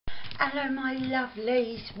Hello my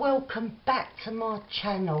lovelies, welcome back to my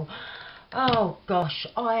channel. Oh gosh,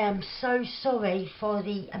 I am so sorry for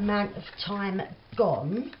the amount of time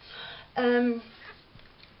gone.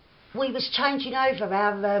 We was changing over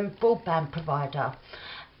our broadband provider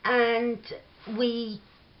and we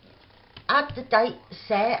had the date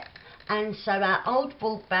set, and so our old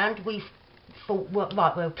broadband we thought, well,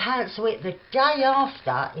 right, we'll cancel it the day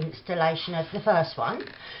after installation of the first one,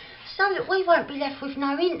 so that we won't be left with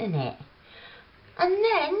no internet. And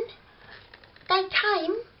then they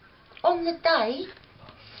came on the day,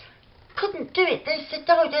 couldn't do it. They said,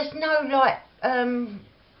 oh, there's no like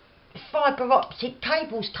fibre optic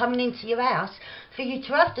cables coming into your house for you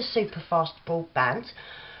to have the super fast broadband.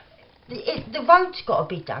 The road's got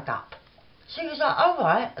to be dug up. So he was like, all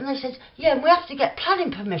right. And they said, yeah, and we have to get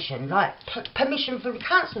planning permission, like permission from the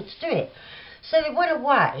council to do it. So they went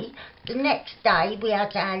away. The next day we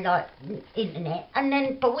had our like internet, and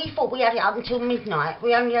then but we thought we had it up until midnight.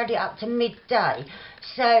 We only had it up to midday,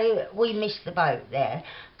 so we missed the boat there.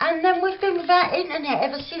 And then we've been without internet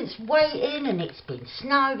ever since, waiting, and it's been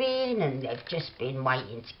snowing, and they've just been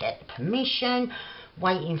waiting to get the permission,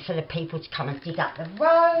 waiting for the people to come and dig up the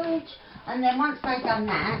road. And then once they've done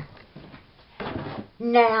that,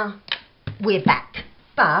 now we're back.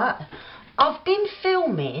 But I've been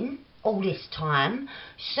filming all this time,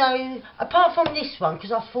 so apart from this one,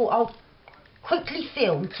 because I thought I'll quickly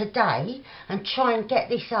film today and try and get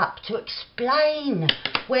this up to explain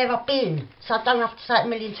where I've been, so I don't have to say it a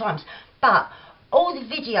million times. But all the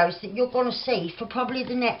videos that you're going to see for probably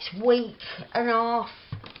the next week and a half,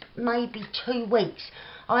 maybe 2 weeks,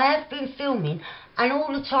 I have been filming, and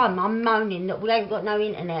all the time I'm moaning that we ain't got no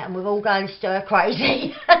internet and we're all going stir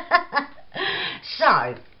crazy.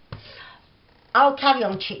 So I'll carry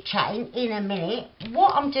on chit-chatting in a minute.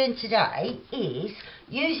 What I'm doing today is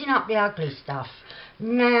using up the ugly stuff.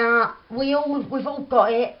 Now, we've all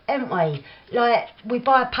got it, haven't we? Like, we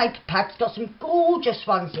buy a paper pad, it's got some gorgeous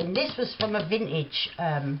ones in. This was from a vintage,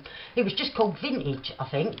 it was just called vintage, I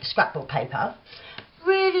think, scrapbook paper.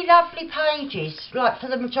 Really lovely pages, like for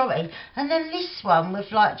the majority. And then this one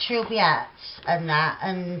with like trilby hats and that,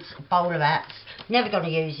 and bowler hats. Never going to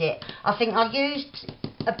use it. I think I used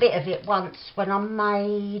a bit of it once when I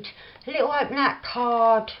made a little open hat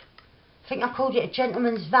card. I think I called it a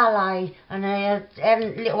gentleman's valet, and a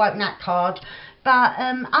little open hat card. But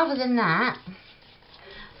other than that,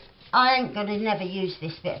 I ain't going to never use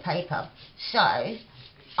this bit of paper. So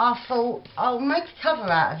I thought I'll make a cover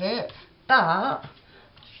out of it, but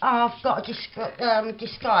I've got to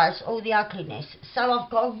disguise all the ugliness. So I've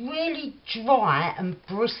got a really dry and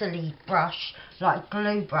bristly brush, like a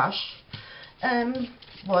glue brush.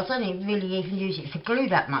 Well, I don't really even use it for glue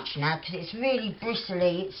that much now, because it's really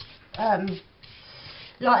bristly. It's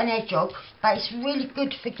like an hedgehog, but it's really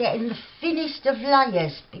good for getting the thinnest of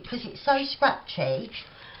layers, because it's so scratchy.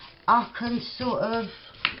 I can sort of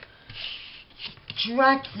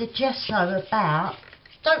drag the gesso about.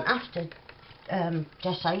 Don't have to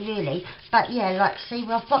gesso really, but yeah, like see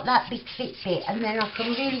where I've got that big thick bit, and then I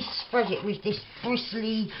can really spread it with this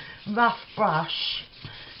bristly rough brush,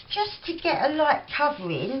 just to get a light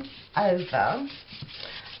covering over.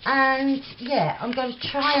 And yeah, I'm going to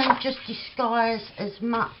try and just disguise as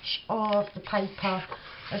much of the paper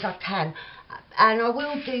as I can, and I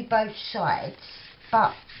will do both sides,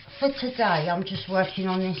 but for today I'm just working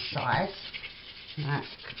on this side. Right.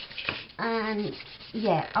 And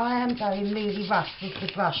yeah, I am going really rough with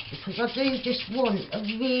the brush, because I do just want a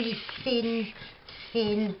really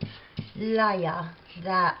thin layer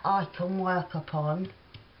that I can work upon.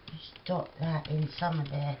 Just dot that in some of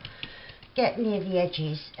there, get near the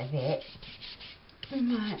edges of it.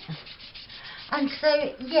 Right. And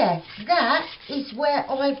so yeah, that is where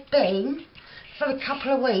I've been for a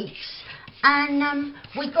couple of weeks. And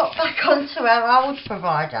we got back onto our old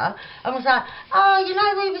provider and was like, oh, you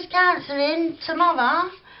know, we was cancelling tomorrow,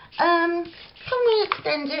 can we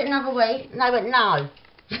extend it another week? And they went, no.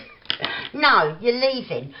 No, you're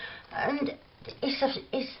leaving. And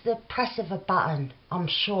it's the press of a button, I'm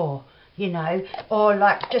sure, you know, or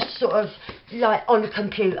like just sort of like on a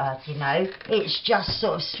computer, you know, it's just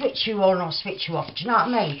sort of switch you on or switch you off, do you know what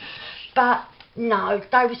I mean? But no,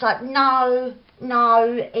 they was like, no,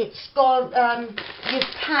 it's gone, you've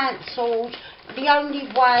cancelled. The only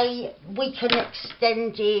way we can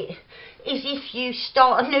extend it is if you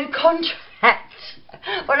start a new contract.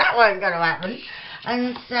 Well, that wasn't going to happen.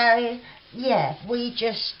 And so yeah, we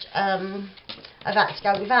just have had to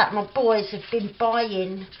go with that. My boys have been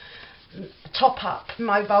buying top up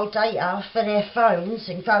mobile data for their phones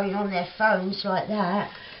and going on their phones like that.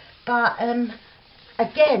 But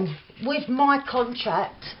again, with my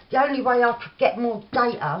contract, the only way I could get more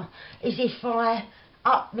data is if I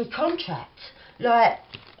up my contract, like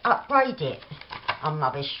upgrade it. I'm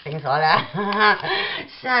rubbish, things like that.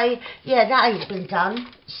 So yeah, that ain't been done.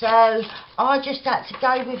 So I just had to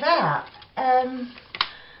go without.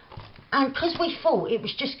 And because we thought it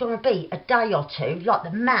was just going to be a day or two, like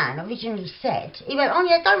the man originally said, he went, oh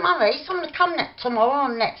yeah, don't worry, someone will come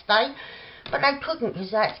tomorrow or next day. But they couldn't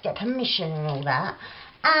because they had to get permission and all that.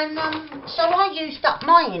 And so I used up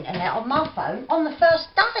my internet on my phone on the first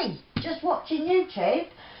day, just watching YouTube,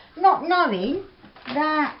 not knowing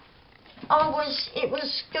that it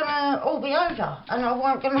was going to all be over and I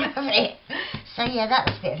weren't going to have it. So yeah, that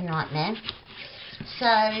was a bit of a nightmare. So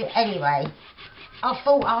anyway, I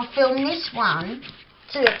thought I'll film this one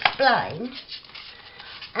to explain,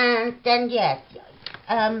 and then yeah,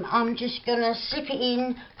 I'm just gonna slip it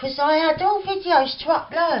in because I had all videos to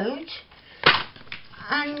upload,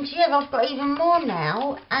 and yeah, I've got even more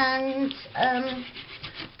now, and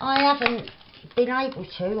I haven't been able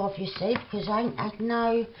to, obviously, because I ain't had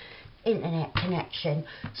no internet connection.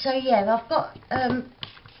 So yeah, I've got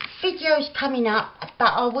videos coming up, but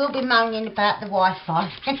I will be moaning about the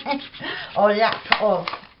Wi-Fi or laptop, or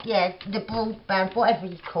yeah, the broadband, whatever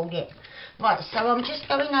you call it. Right, so I'm just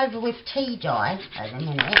going over with tea dye in a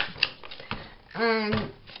minute,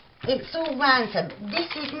 and it's all random.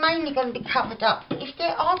 This is mainly going to be covered up. If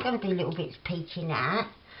there are going to be little bits peeking out,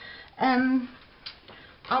 I'm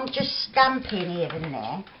just stamping here and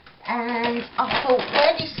there. And I thought,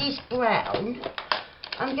 where this is brown,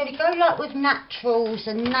 I'm going to go like with naturals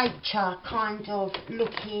and nature kind of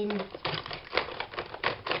looking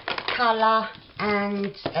colour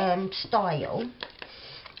and style.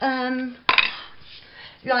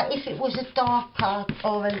 Like if it was a darker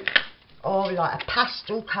or like a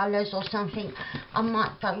pastel colours or something, I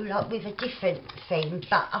might go like with a different theme.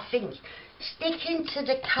 But I think sticking to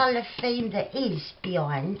the colour theme that is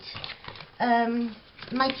behind,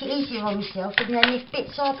 make it easier on myself, and then if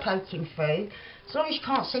bits are poking through, as long as you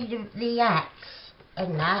can't see the axe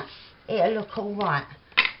and that, it'll look alright.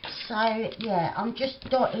 So yeah, I'm just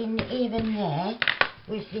dotting here and there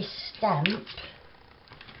with this stamp,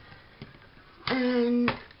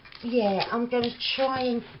 and yeah, I'm going to try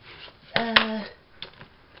and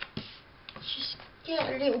just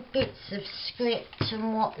get little bits of script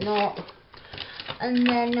and whatnot, and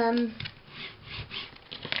then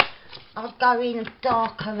I'll go in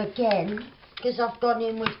darker again, because I've gone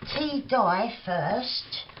in with tea dye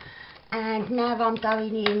first, and now I'm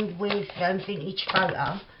going in with vintage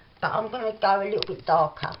photo, but I'm going to go a little bit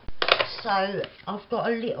darker. So I've got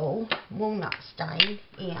a little walnut stain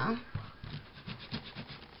here,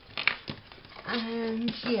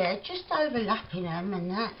 and yeah, just overlapping them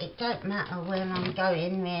and that. It don't matter where I'm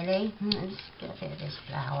going really. Let's get a bit of this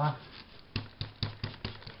flower.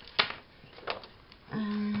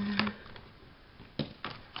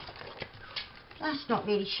 That's not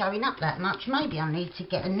really showing up that much. Maybe I need to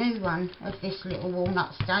get a new one of this little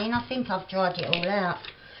walnut stain. I think I've dried it all out.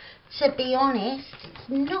 To be honest, it's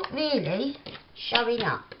not really showing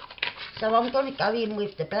up. So I'm going to go in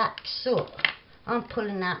with the black soot. I'm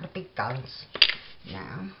pulling out the big guns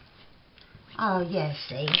now. Oh yeah,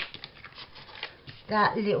 see,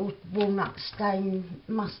 that little walnut stain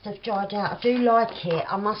must have dried out. I do like it.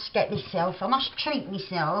 I must treat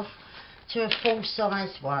myself to a full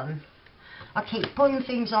size one. I keep putting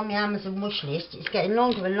things on my Amazon wish list. It's getting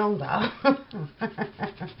longer and longer.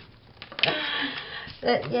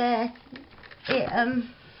 But yeah,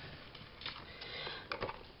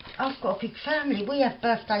 I've got a big family. We have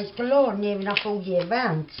birthdays galore near enough all year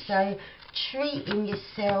round. So treating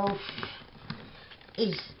yourself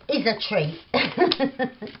is a treat.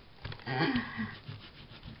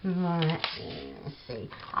 Right, let's see.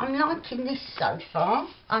 I'm liking this so far.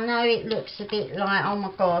 I know it looks a bit like, oh my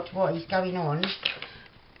god, what is going on?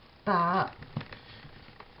 But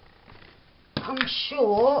I'm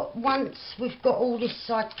sure once we've got all this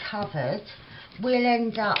side covered, we'll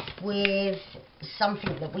end up with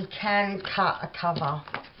something that we can cut a cover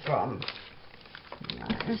from.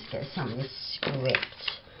 Right, let's get some of this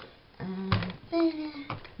script. Right.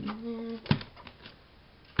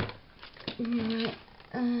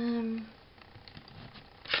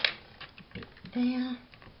 There.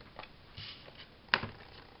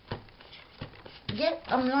 Yep,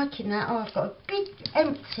 I'm liking that. Oh, I've got a big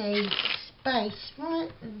empty space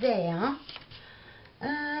right there.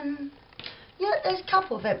 Yeah, there's a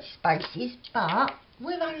couple of empty spaces, but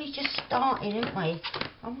we're only just starting, aren't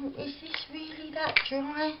we? Is this really that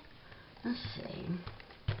dry? Let's see.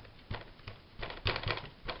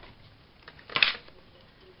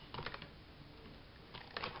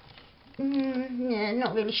 yeah,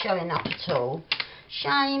 not really showing up at all.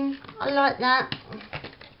 Shame. I like that.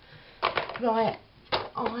 Right,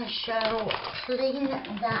 I shall clean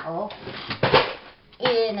that off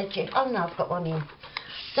in a jig. Oh no, I've got one in.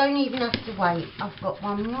 Don't even have to wait. I've got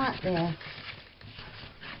one right there.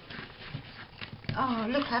 Oh,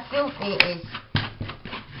 look how filthy it is.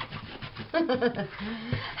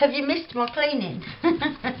 Have you missed my cleaning?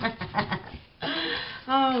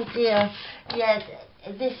 Oh dear. Yeah,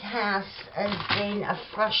 this house has been a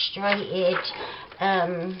frustrated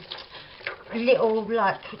little,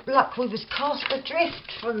 like we was cast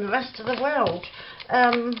adrift from the rest of the world,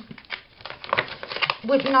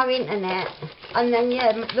 with no internet. And then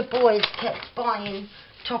yeah, the boys kept buying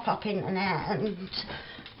top up internet and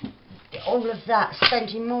all of that,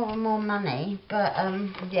 spending more and more money, but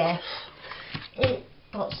yeah, it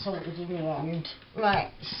got sorted in the end.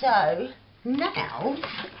 Right, so now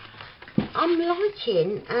I'm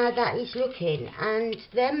liking how that is looking, and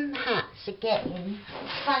them hats are getting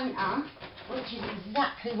fainter, which is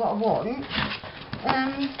exactly what I want.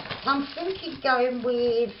 I'm thinking going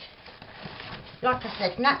with, like I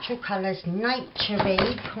said, natural colours,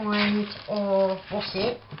 naturey kind of, what's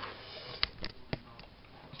it,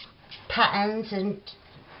 patterns and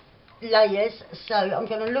layers. So I'm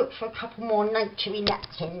going to look for a couple more naturey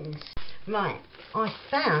napkins. Right, I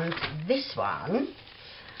found this one,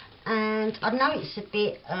 and I know it's a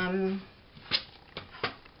bit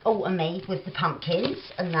autumny with the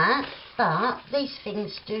pumpkins and that, but these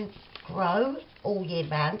things do grow all year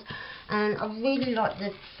round, and I really like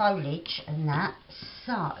the foliage and that,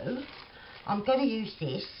 so I'm going to use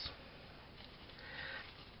this.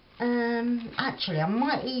 Actually, I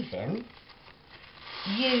might even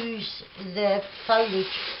use the foliage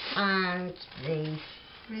and the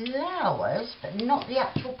flowers, but not the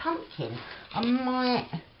actual pumpkin. I might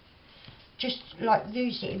just like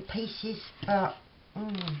use it in pieces, but so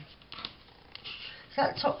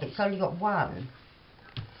that top bit's only got one.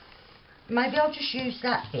 Maybe I'll just use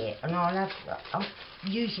that bit, and I'll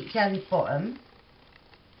use it down the bottom.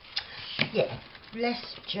 Yeah,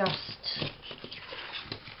 let's just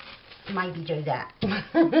maybe do that.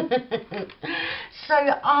 So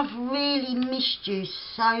I've really missed you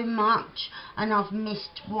so much, and I've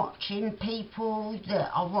missed watching people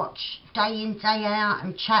that I watch day in day out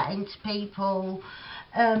and chatting to people.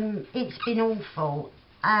 It's been awful,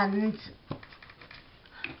 and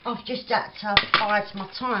I've just had to bide my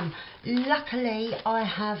time. Luckily I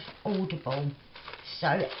have Audible,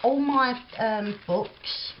 so all my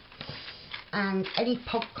books and any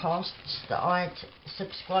podcasts that I'd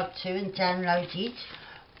subscribed to and downloaded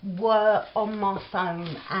were on my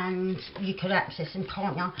phone, and you could access them,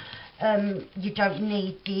 can't you? You don't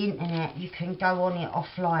need the internet, you can go on it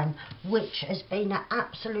offline, which has been an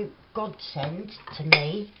absolute godsend to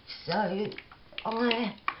me. So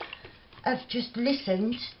I have just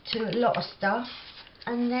listened to a lot of stuff,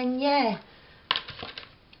 and then yeah,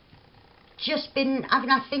 just been having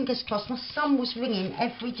our fingers crossed. My son was ringing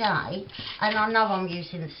every day, and I know I'm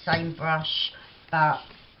using the same brush, but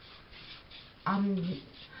I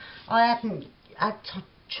hadn't had a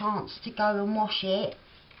chance to go and wash it,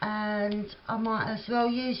 and I might as well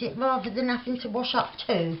use it rather than having to wash up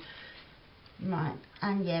too. Right,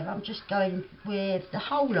 and yeah, I'm just going with the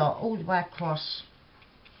whole lot all the way across,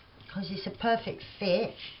 because it's a perfect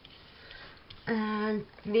fit and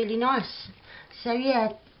really nice. So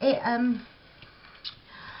yeah,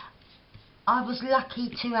 I was lucky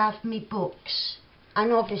to have me books,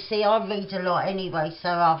 and obviously I read a lot anyway, so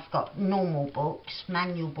I've got normal books,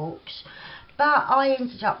 manual books, but I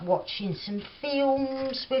ended up watching some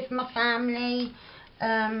films with my family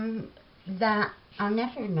that I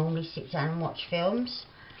never normally sit down and watch films,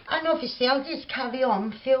 and obviously I did carry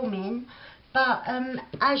on filming, but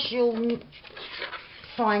as you'll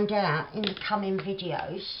find out in the coming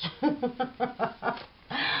videos,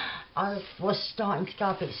 I was starting to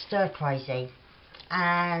go a bit stir crazy,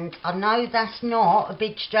 and I know that's not a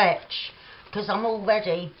big stretch because I'm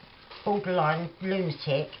already borderline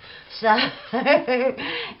lunatic, so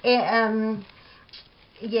it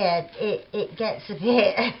gets a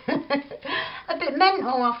bit a bit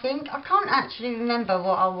mental, I think. I can't actually remember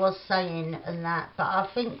what I was saying and that, but I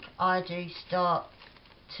think I do start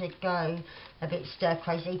to go a bit stir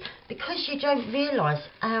crazy because you don't realise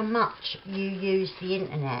how much you use the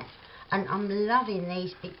internet. And I'm loving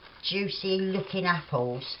these big juicy looking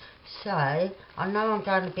apples, so I know I'm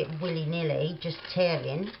going a bit willy-nilly, just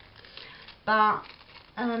tearing, but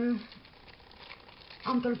I'm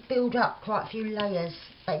going to build up quite a few layers.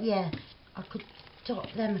 But yeah, I could dot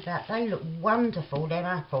them about. They look wonderful, them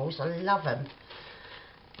apples. I love them.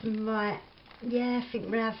 Right, yeah, I think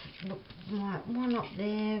we'll have one up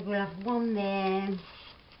there, we'll have one there,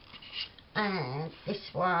 and this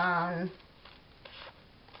one,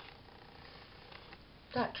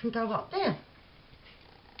 that can go up there.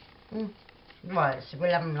 Right, so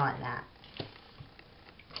we'll have them like that.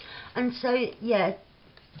 And so, yeah,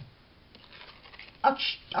 I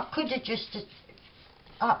could have just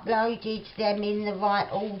uploaded them in the right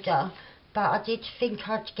order, but I did think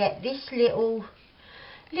I'd get this little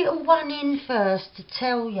one in first to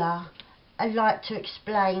tell ya. I like to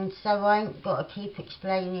explain, so I ain't got to keep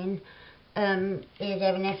explaining here,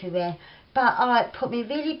 there and everywhere. But I put me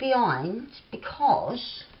really behind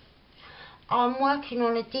because I'm working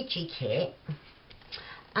on a digi-kit,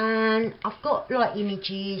 and I've got like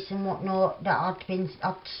images and whatnot that I've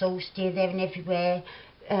sourced here, there and everywhere,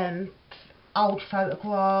 old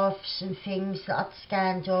photographs and things that I'd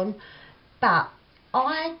scanned on, but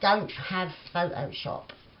I don't have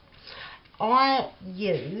Photoshop. I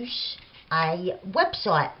use a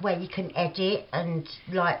website where you can edit and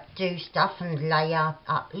like do stuff and layer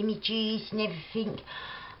up images and everything.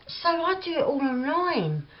 So I do it all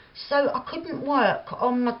online. So I couldn't work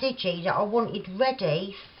on my digi that I wanted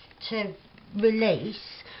ready to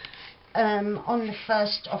release on the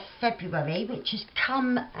 1st of February, which has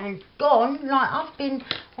come and gone. Like I've been,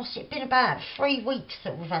 what's it been, about 3 weeks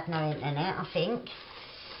that we've had no internet, I think.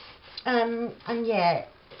 And yeah,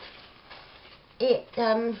 it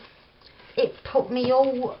put me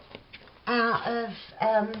all out of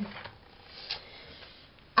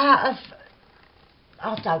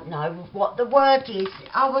I don't know what the word is.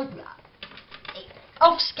 I was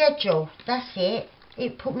off schedule. That's it.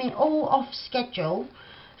 It put me all off schedule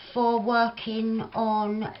for working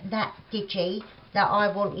on that digi that I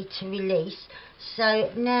wanted to release. So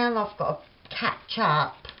now I've got to catch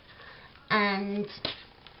up and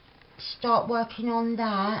start working on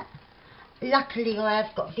that. Luckily I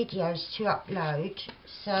have got videos to upload,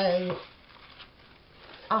 so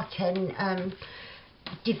I can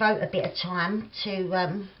devote a bit of time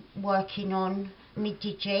to working on my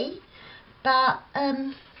digi. But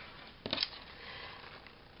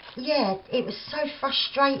yeah, it was so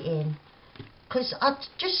frustrating because I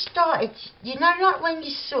just started, you know, like when you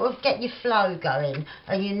sort of get your flow going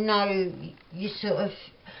and you know you sort of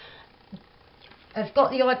have got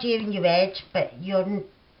the idea in your head, but you're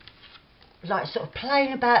like sort of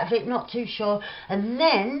playing about with it, not too sure, and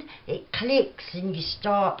then it clicks and you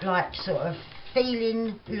start like sort of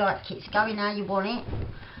feeling like it's going how you want it.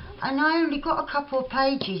 And I only got a couple of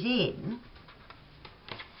pages in,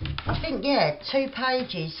 I think, yeah, 2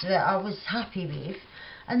 pages that I was happy with,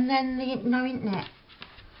 and then no internet.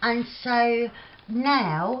 And so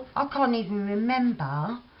now I can't even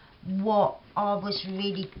remember what I was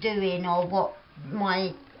really doing or what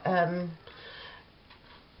my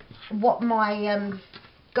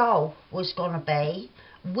goal was going to be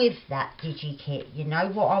with that digi-kit, you know,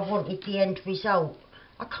 what I wanted the end result.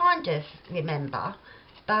 I kind of remember,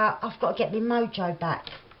 but I've got to get my mojo back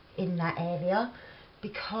in that area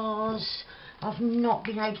because I've not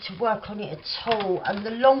been able to work on it at all, and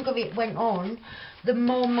the longer it went on, the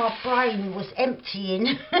more my brain was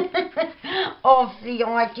emptying of the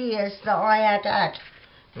ideas that I had.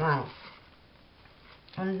 Right,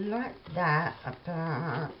 I like that,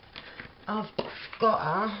 but I've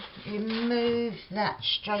got to remove that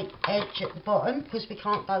straight edge at the bottom because we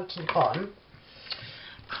can't go to the bottom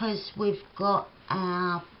because we've got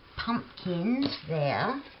our pumpkins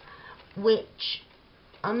there, which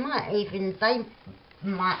they might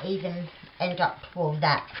even end up, well,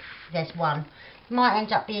 there's one, might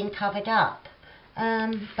end up being covered up,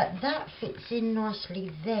 but that fits in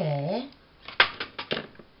nicely there.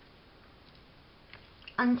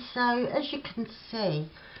 And so as you can see,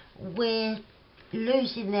 we're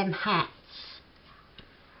losing them hats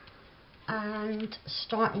and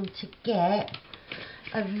starting to get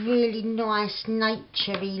a really nice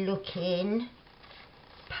naturey looking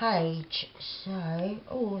page. So,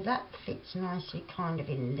 oh, that fits nicely kind of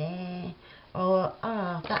in there, or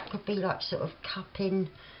that could be like sort of cupping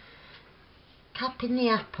the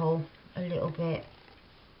apple a little bit.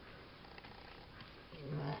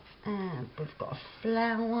 And we've got a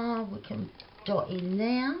flower we can dot in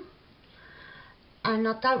there, and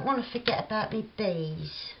I don't want to forget about my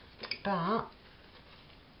bees, but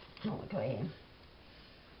what we got here,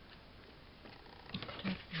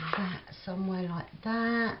 could have that somewhere like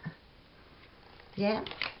that, yeah,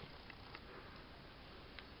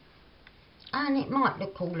 and it might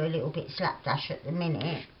look all a little bit slapdash at the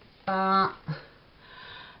minute, but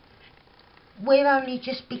we're only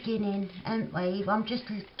just beginning, aren't we? I'm just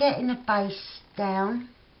getting a base down,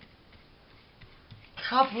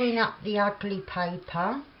 covering up the ugly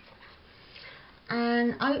paper,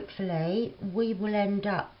 and hopefully we will end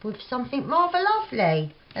up with something rather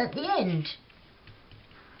lovely at the end.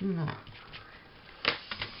 Right.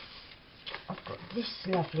 I've got this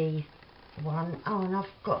lovely one. Oh, and I've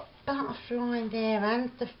got butterfly in there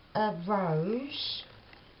and the rose.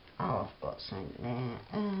 Oh, I've got something there.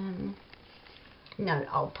 No,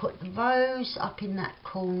 I'll put the rose up in that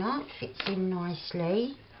corner. It fits in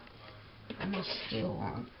nicely. Am I still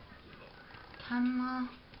on camera?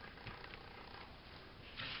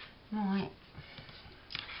 Right.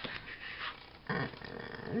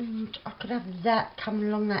 And I could have that coming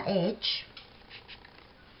along that edge.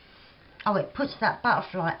 Oh, it puts that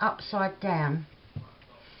butterfly upside down.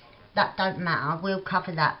 That don't matter, we'll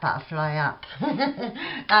cover that butterfly up.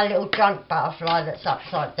 Our little drunk butterfly that's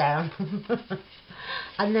upside down.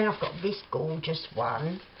 And then I've got this gorgeous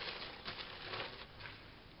one.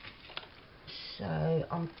 So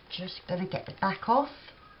I'm just going to get the back off.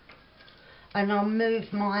 And I'll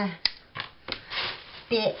move my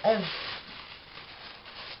bit of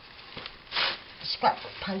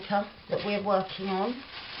scrapbook paper that we're working on,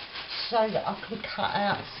 so that I can cut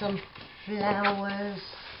out some flowers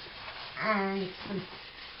and some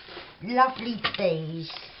lovely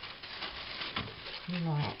bees.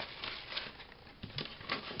 Right.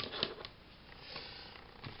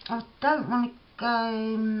 I don't want to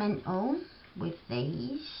go mental with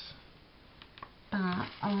these, but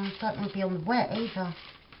I don't want to be on the wet either.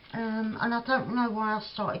 And I don't know why I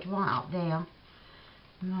started right up there.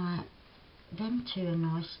 Right, them two are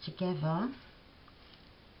nice together.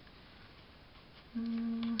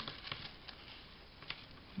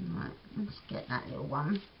 Right, let's get that little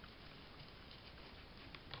one.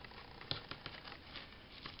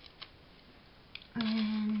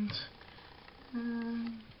 And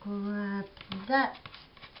grab that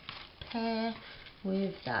pair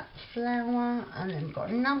with that flower, and then we've got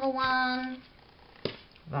another one.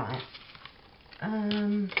 Right.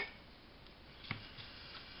 And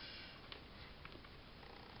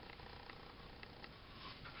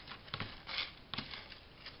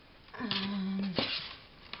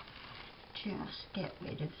just get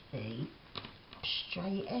rid of the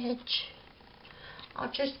straight edge.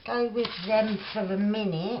 I'll just go with them for a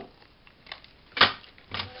minute.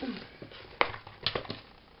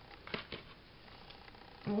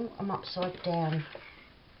 Oh, I'm upside down.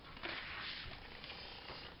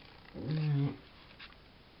 Right.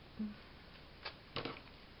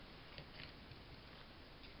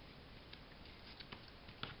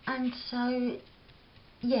 And so,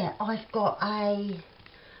 yeah, I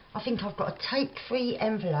think I've got to take 3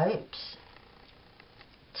 envelopes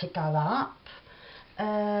to go up.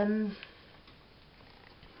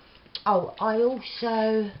 Oh, I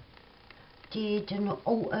also did an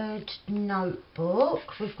altered notebook.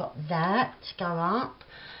 We've got that to go up.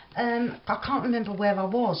 I can't remember where I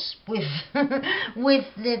was with with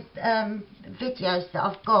the videos that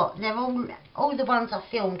I've got. They're all the ones I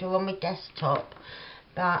filmed are on my desktop.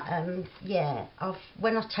 But yeah,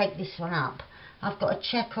 when I take this one up, I've got to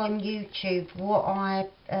check on YouTube what I'd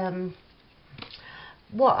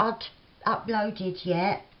uploaded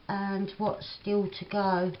yet and what's still to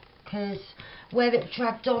go, because where it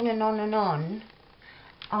dragged on and on and on,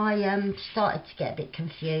 I started to get a bit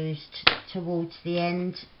confused towards the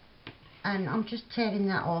end, and I'm just tearing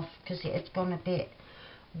that off because it had gone a bit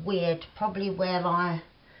weird, probably where I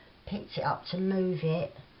picked it up to move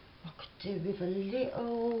it. I could do with a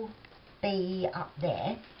little bee up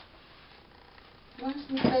there. Where's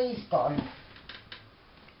my bees gone?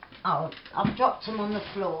 Oh, I've dropped them on the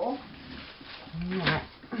floor. Right.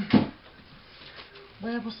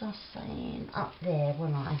 Where was I saying? Up there,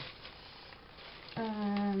 wasn't I?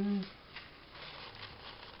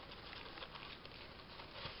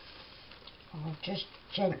 I'll just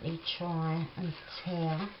gently try and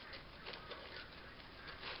tear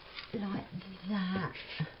like that.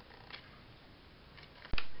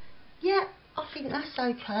 Yeah, I think that's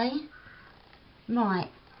okay. Right.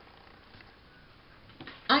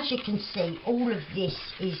 As you can see, all of this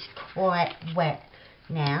is quite wet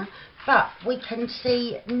now, but we can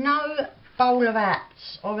see no bowler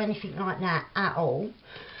hats or anything like that at all.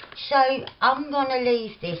 So I'm going to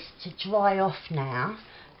leave this to dry off now,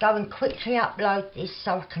 go and quickly upload this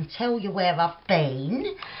so I can tell you where I've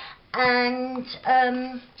been, and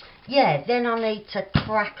yeah, then I need to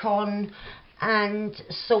crack on and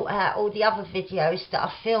sort out all the other videos that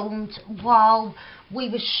I filmed while we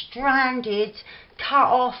were stranded, cut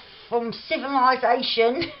off from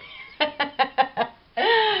civilization.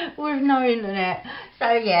 with no internet.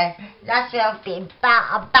 So yeah, that's where I've been. But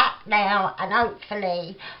I'm back now, and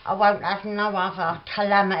hopefully I won't have no other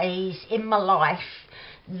calamities in my life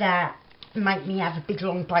that make me have a big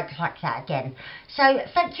long break like that again. So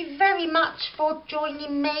thank you very much for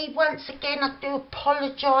joining me once again. I do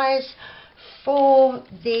apologise for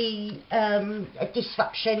the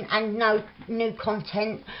disruption and no new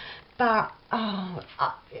content, but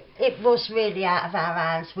it was really out of our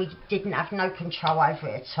hands. We didn't have no control over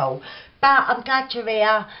it at all, but I'm glad you're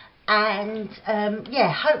here, and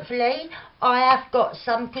yeah, hopefully I have got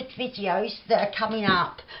some good videos that are coming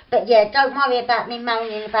up. But yeah, don't worry about me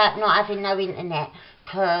moaning about not having no internet,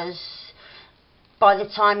 because by the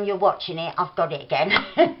time you're watching it, I've got it again.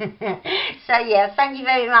 So yeah, thank you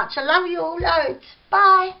very much. I love you all loads.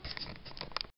 Bye.